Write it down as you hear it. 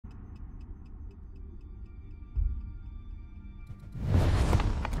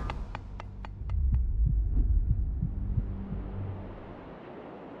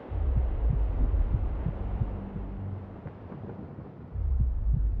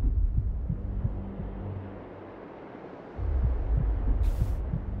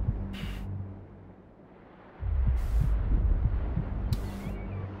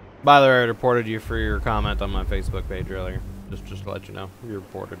By the way, I reported you for your comment on my Facebook page earlier. Just to let you know, you're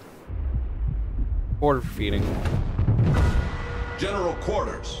reported. Reported for feeding. General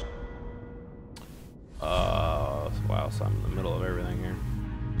quarters. Wow, so I'm in the middle of everything here.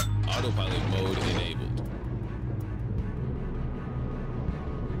 Autopilot mode enabled.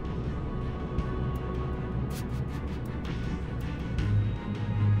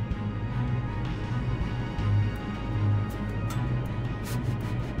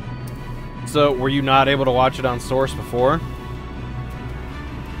 So, were you not able to watch it on Source before?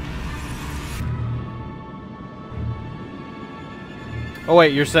 Oh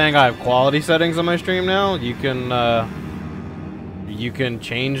wait, you're saying I have quality settings on my stream now? You can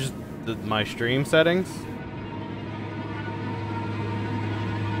change my stream settings?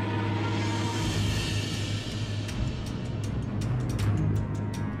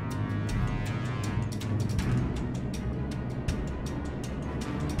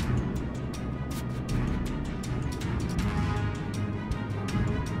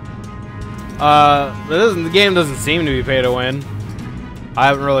 The game doesn't seem to be pay to win. I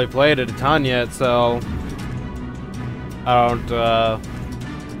haven't really played it a ton yet, so I don't,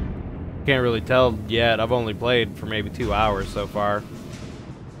 can't really tell yet. I've only played for maybe 2 hours so far,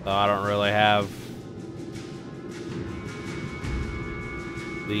 so I don't really have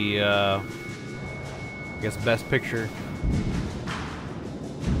the, I guess, best picture.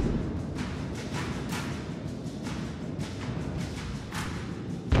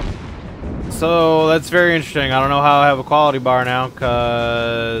 So that's very interesting. I don't know how I have a quality bar now,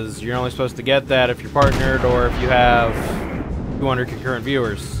 because you're only supposed to get that if you're partnered or if you have 200 concurrent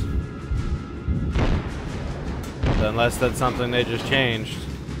viewers. So unless that's something they just changed.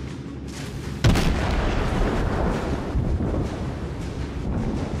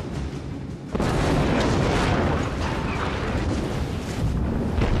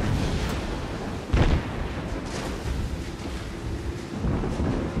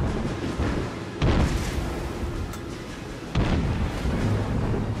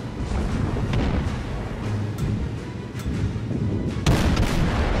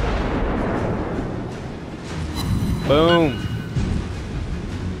 Boom.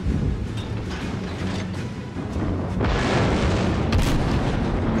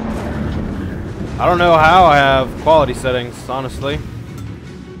 I don't know how I have quality settings, honestly.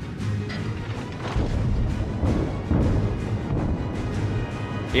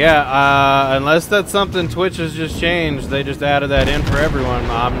 Yeah, unless that's something Twitch has just changed, they just added that in for everyone.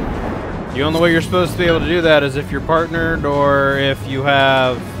 The only way you're supposed to be able to do that is if you're partnered or if you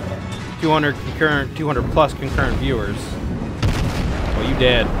have 200 plus concurrent viewers. Well, you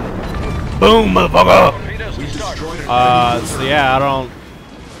dead. Boom, motherfucker! So yeah, I don't...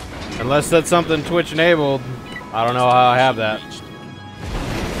 Unless that's something Twitch enabled, I don't know how I have that.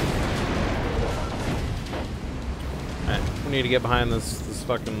 Alright, we need to get behind this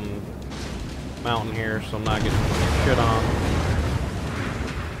fucking mountain here so I'm not getting shit on.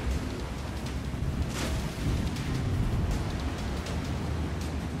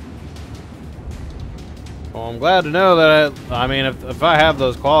 Well, I'm glad to know that, I mean, if I have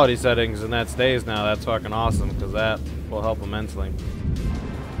those quality settings and that stays now, that's fucking awesome, because that will help immensely.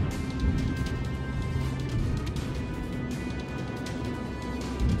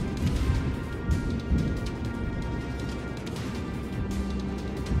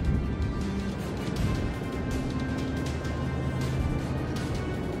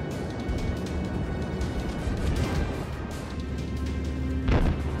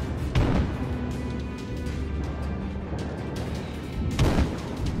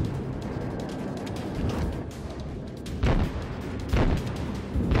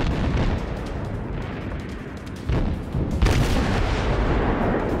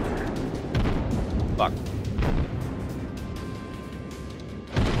 Fuck.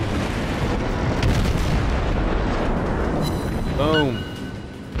 Boom.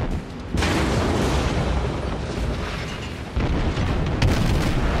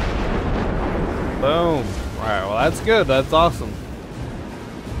 Boom. Alright, well that's good. That's awesome.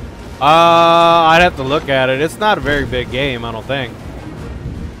 I'd have to look at it. It's not a very big game, I don't think.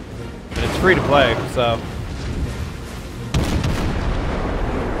 And it's free to play, so...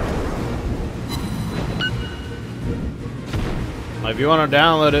 If you want to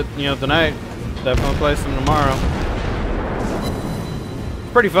download it, you know, tonight, definitely play some tomorrow.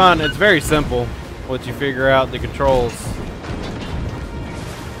 It's pretty fun. It's very simple once you figure out the controls.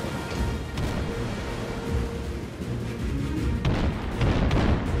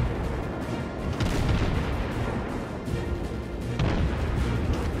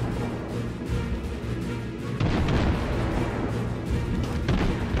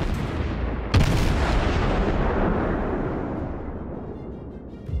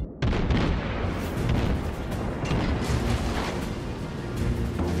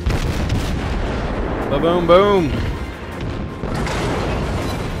 Ba-boom, boom.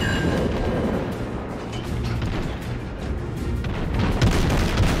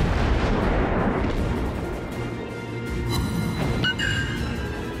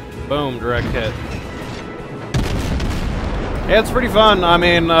 Boom, direct hit. Yeah, it's pretty fun. I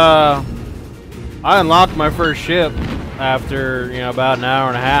mean, I unlocked my first ship after, you know, about an hour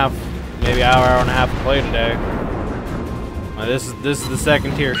and a half, maybe hour and a half of play today. This is the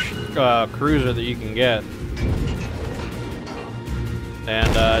second tier cruiser that you can get,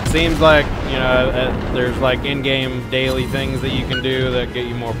 and it seems like, you know, there's like in-game daily things that you can do that get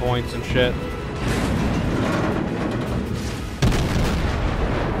you more points and shit.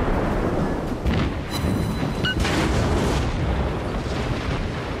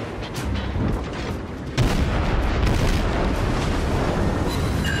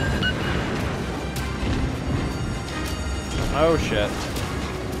 Oh shit.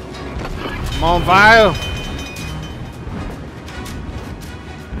 I'm on fire!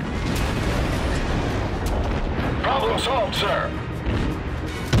 Problem solved, sir.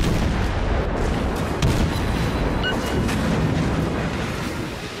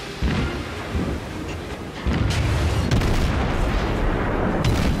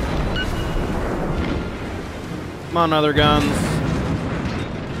 Come on, other guns.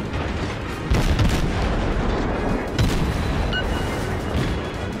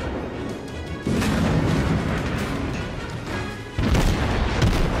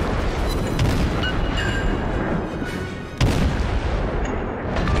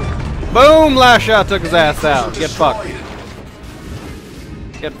 Boom! Last shot took his ass out. Get fucked.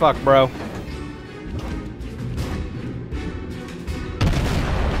 Get fucked, bro.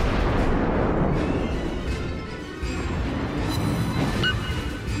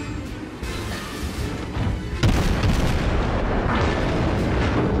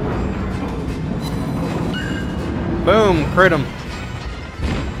 Boom! Crit him.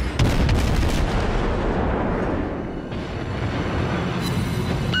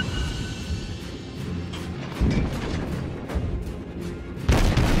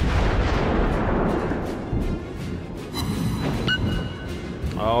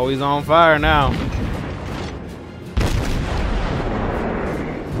 Oh, he's on fire now.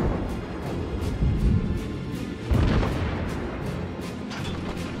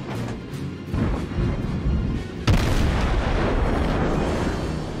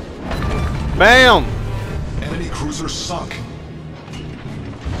 Bam! Enemy cruiser sunk.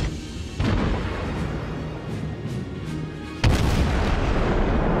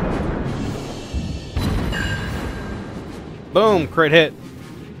 Boom! Crit hit.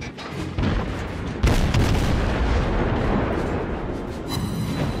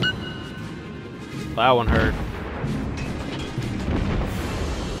 That one hurt.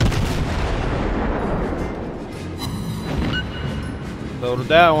 Loaded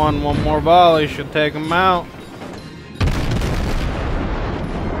that one. One more volley should take him out.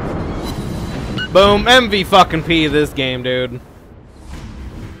 Boom. MV fucking P this game, dude.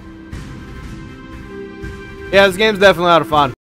 Yeah, this game's definitely a lot of fun.